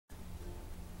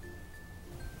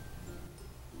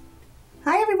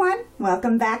everyone,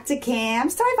 welcome back to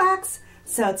Cam's Toy Box.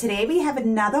 So today we have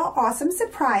another awesome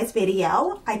surprise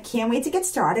video. I can't wait to get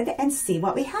started and see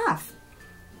what we have.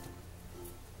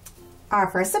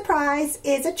 Our first surprise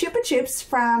is a Chupa Chups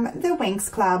from the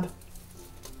Winx Club.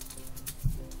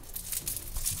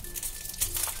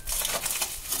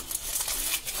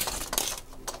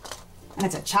 And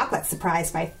it's a chocolate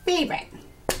surprise, my favorite.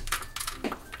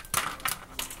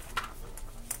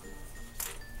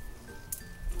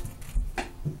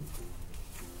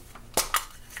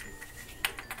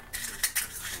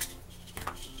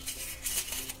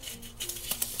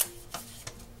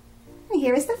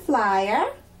 Here is the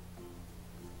flyer,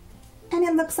 and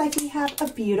it looks like we have a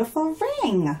beautiful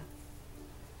ring.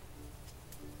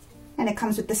 And it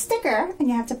comes with the sticker, and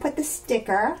you have to put the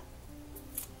sticker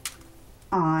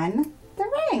on the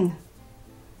ring.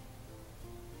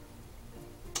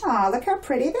 Oh, look how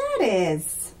pretty that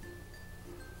is.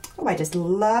 Oh, I just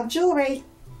love jewelry.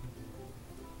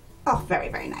 Oh, very,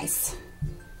 very nice.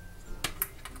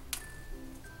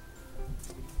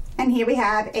 And here we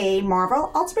have a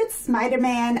Marvel Ultimate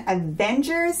Spiderman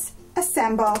Avengers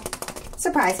Assemble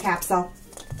surprise capsule.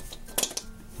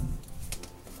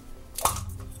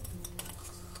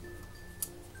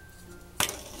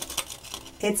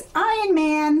 It's Iron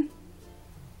Man.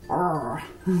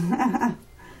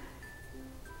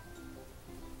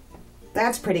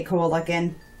 That's pretty cool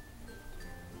looking.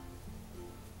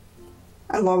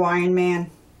 I love Iron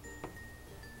Man.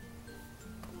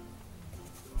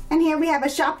 And here we have a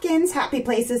Shopkins Happy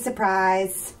Places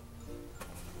surprise.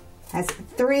 Has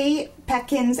 3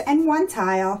 petkins and 1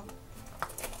 tile.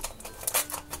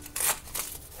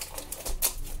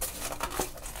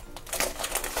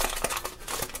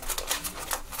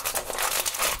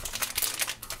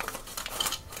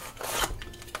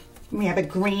 We have a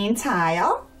green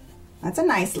tile. That's a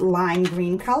nice lime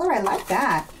green color. I like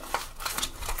that.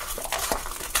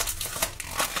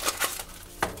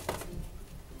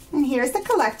 And here's the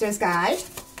collector's guide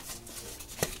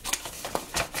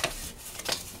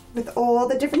with all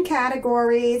the different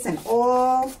categories and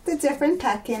all the different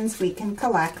petkins we can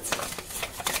collect.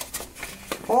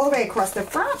 All the way across the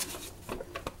front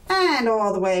and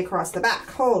all the way across the back.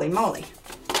 Holy moly.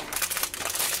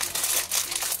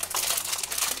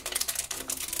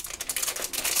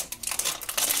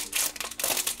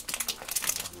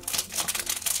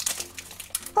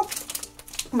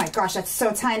 Oh my gosh, that's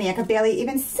so tiny, I could barely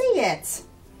even see it.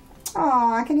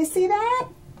 Aw, can you see that?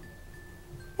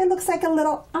 It looks like a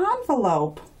little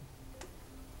envelope.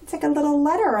 It's like a little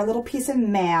letter, a little piece of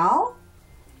mail.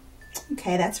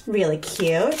 Okay, that's really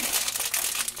cute.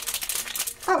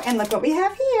 Oh, and look what we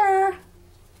have here.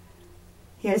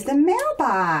 Here's the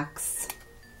mailbox.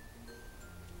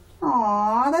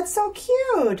 Aw, that's so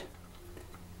cute.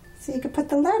 So you could put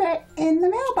the letter in the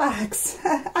mailbox.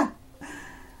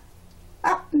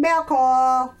 Oh, mail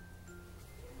call.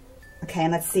 Okay,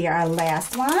 and let's see our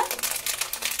last one.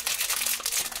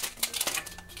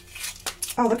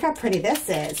 Oh, look how pretty this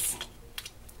is.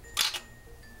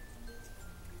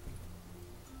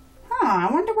 I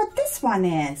wonder what this one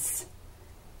is.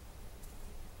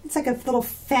 It's like a little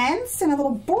fence and a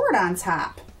little board on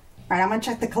top. All right, I'm gonna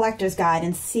check the collector's guide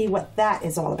and see what that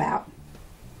is all about.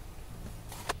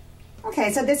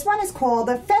 Okay, so this one is called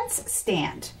the fence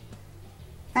stand.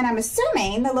 And I'm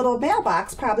assuming the little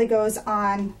mailbox probably goes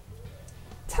on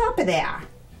top of there.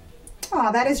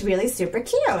 Oh, that is really super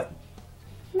cute.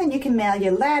 And then you can mail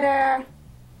your letter.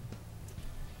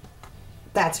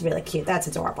 That's really cute. That's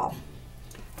adorable.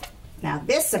 Now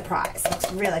this surprise looks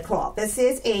really cool. This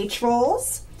is a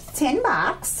Trolls tin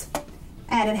box.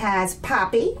 And it has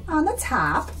Poppy on the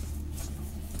top.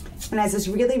 And it has this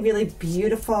really, really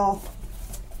beautiful,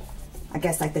 I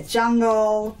guess like the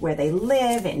jungle where they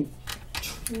live in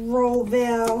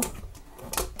Trollville.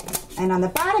 And on the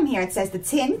bottom here it says the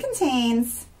tin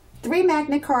contains 3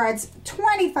 magnet cards,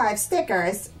 25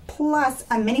 stickers, plus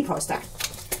a mini poster.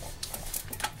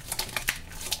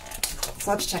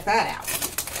 So let's check that out.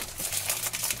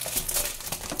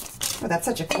 Oh, that's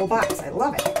such a cool box. I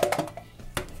love it.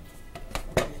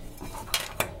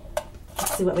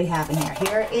 Let's see what we have in here.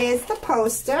 Here is the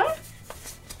poster.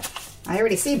 I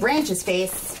already see Branch's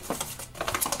face.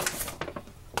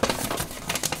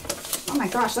 Oh my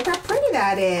gosh, look how pretty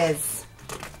that is.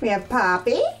 We have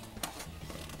Poppy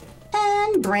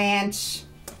and Branch.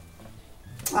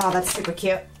 Oh, that's super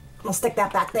cute. We'll stick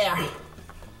that back there.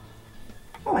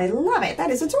 Oh, I love it. That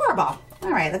is adorable.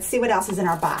 All right, let's see what else is in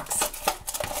our box.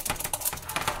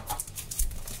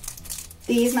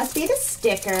 These must be the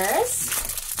stickers.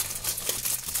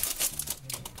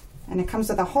 And it comes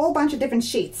with a whole bunch of different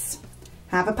sheets.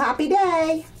 Have a Poppy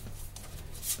day.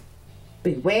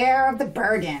 Beware of the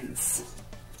Burdens.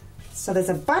 So there's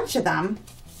a bunch of them.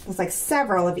 There's like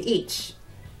several of each.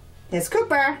 There's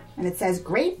Cooper, and it says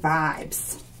great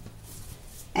vibes.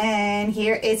 And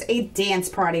here is a dance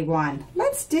party one.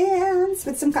 Let's dance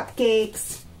with some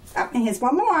cupcakes. Oh, and here's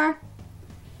one more.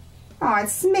 Oh,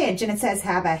 it's Smidge, and it says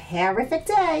have a hairific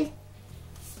day.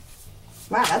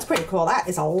 Wow, that's pretty cool. That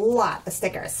is a lot of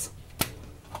stickers.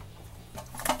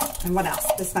 And what else?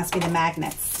 This must be the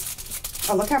magnets.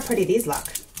 Oh, look how pretty these look.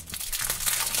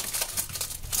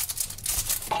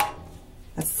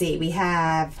 Let's see, we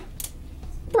have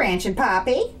Branch and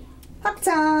Poppy. Hug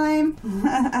time.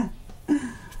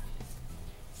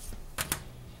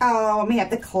 Oh, and we have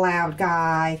the Cloud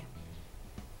guy.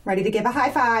 Ready to give a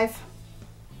high five.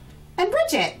 And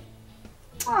Bridget.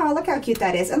 Oh, look how cute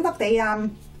that is. And look, they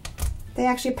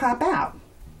actually pop out.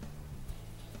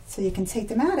 So you can take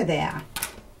them out of there.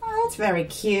 Oh, that's very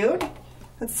cute.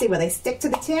 Let's see, will they stick to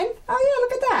the tin? Oh yeah,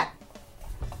 look at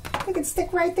that. They can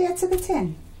stick right there to the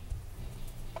tin.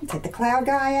 Take the Cloud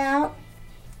guy out.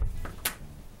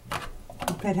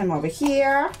 We'll put him over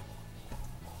here.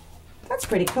 That's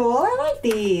pretty cool. I like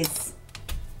these.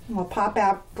 And we'll pop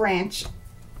out Branch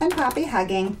and Poppy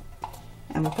hugging.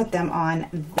 And we'll put them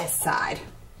on this side.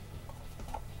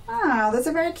 Oh, those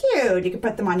are very cute. You can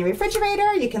put them on your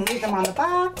refrigerator. You can leave them on the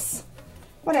box.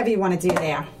 Whatever you want to do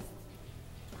there.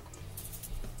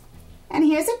 And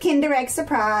here's a Kinder Egg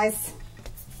surprise.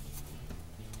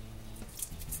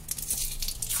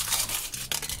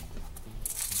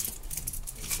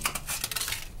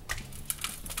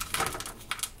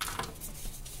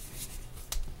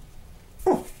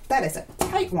 Oh, that is a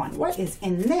tight one. What is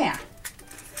in there?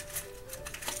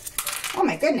 Oh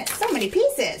my goodness, so many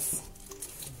pieces.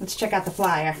 Let's check out the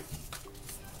flyer.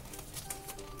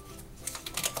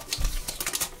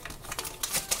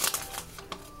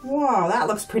 Whoa, that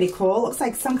looks pretty cool. Looks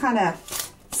like some kind of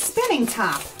spinning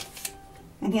top.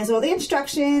 And here's all the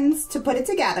instructions to put it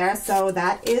together. So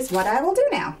that is what I will do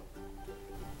now.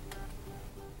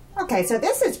 Okay, so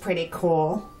this is pretty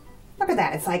cool. Look at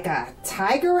that. It's like a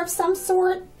tiger of some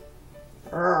sort.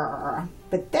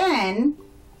 But then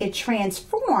it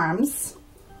transforms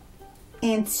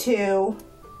into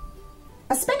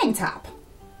a spinning top.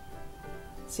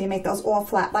 So you make those all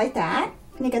flat like that,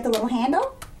 and you get the little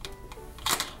handle,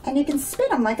 and you can spin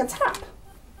them like a top.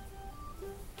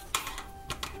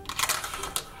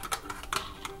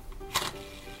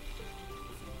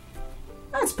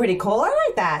 That's pretty cool. I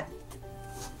like that.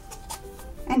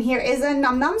 And here is a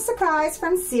Num Num surprise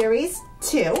from Series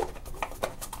 2.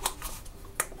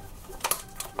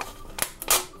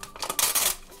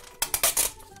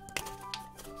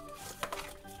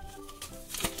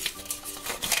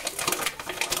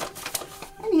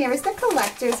 And here is the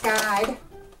collector's guide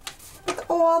with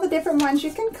all the different ones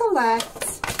you can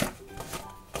collect.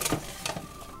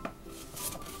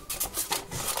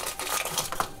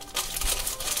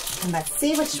 And let's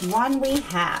see which one we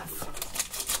have.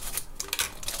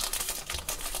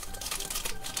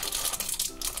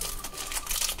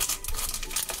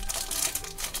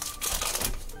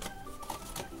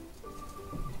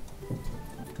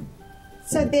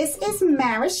 So this is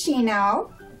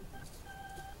maraschino,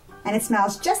 and it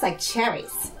smells just like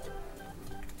cherries.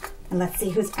 And let's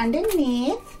see who's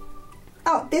underneath.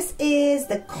 Oh, this is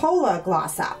the cola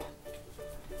gloss up.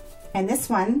 And this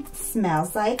one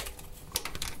smells like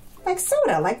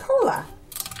soda, like cola.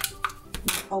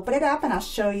 Open it up and I'll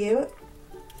show you.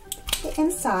 The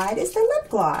inside is the lip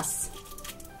gloss.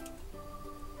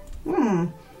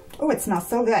 Oh, it smells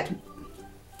so good.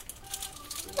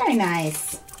 Very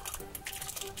nice.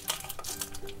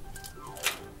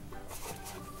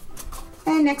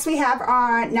 And next we have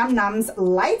our Num Noms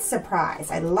Light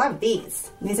Surprise. I love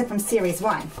these. These are from Series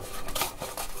 1.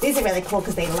 These are really cool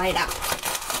because they light up.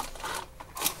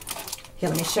 Here,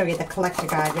 let me show you the collector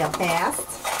guide real fast.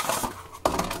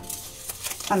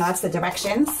 Oh no, that's the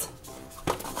directions.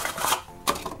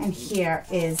 And here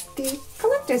is the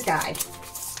collector's guide.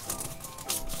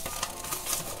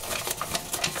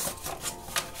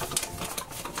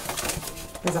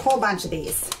 There's a whole bunch of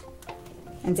these.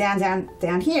 And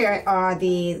down here are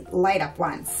the light up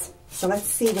ones. So let's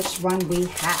see which one we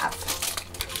have.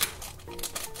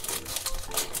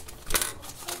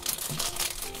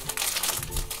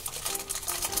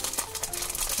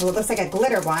 Well, it looks like a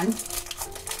glitter one.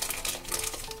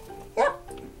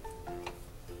 Yep.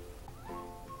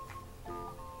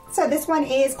 So this one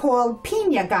is called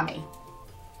Pina Gummy.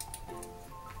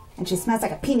 And she smells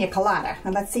like a pina colada.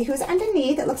 And let's see who's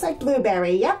underneath. It looks like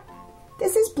blueberry. Yep.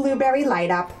 This is blueberry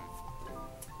light up.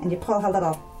 And you pull her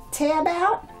little tab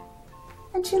out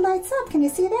and she lights up. Can you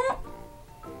see that?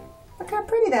 Look how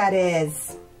pretty that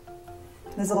is.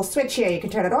 There's a little switch here. You can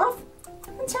turn it off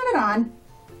and turn it on.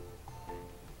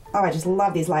 Oh, I just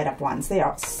love these light up ones. They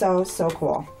are so, so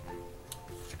cool.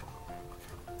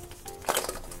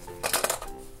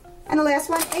 And the last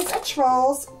one is a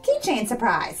Trolls keychain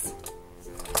surprise.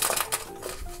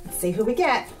 Let's see who we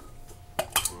get.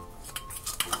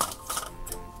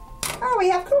 Oh, we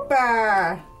have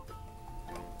Cooper.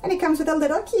 And he comes with a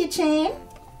little keychain.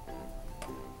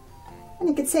 And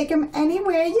you can take him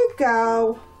anywhere you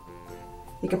go.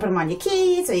 You can put them on your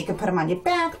keys, or you can put them on your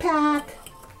backpack.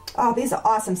 Oh, these are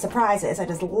awesome surprises. I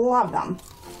just love them.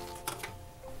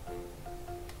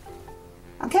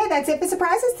 Okay, that's it for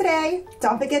surprises today.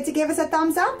 Don't forget to give us a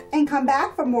thumbs up and come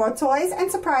back for more toys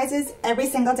and surprises every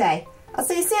single day. I'll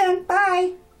see you soon.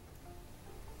 Bye.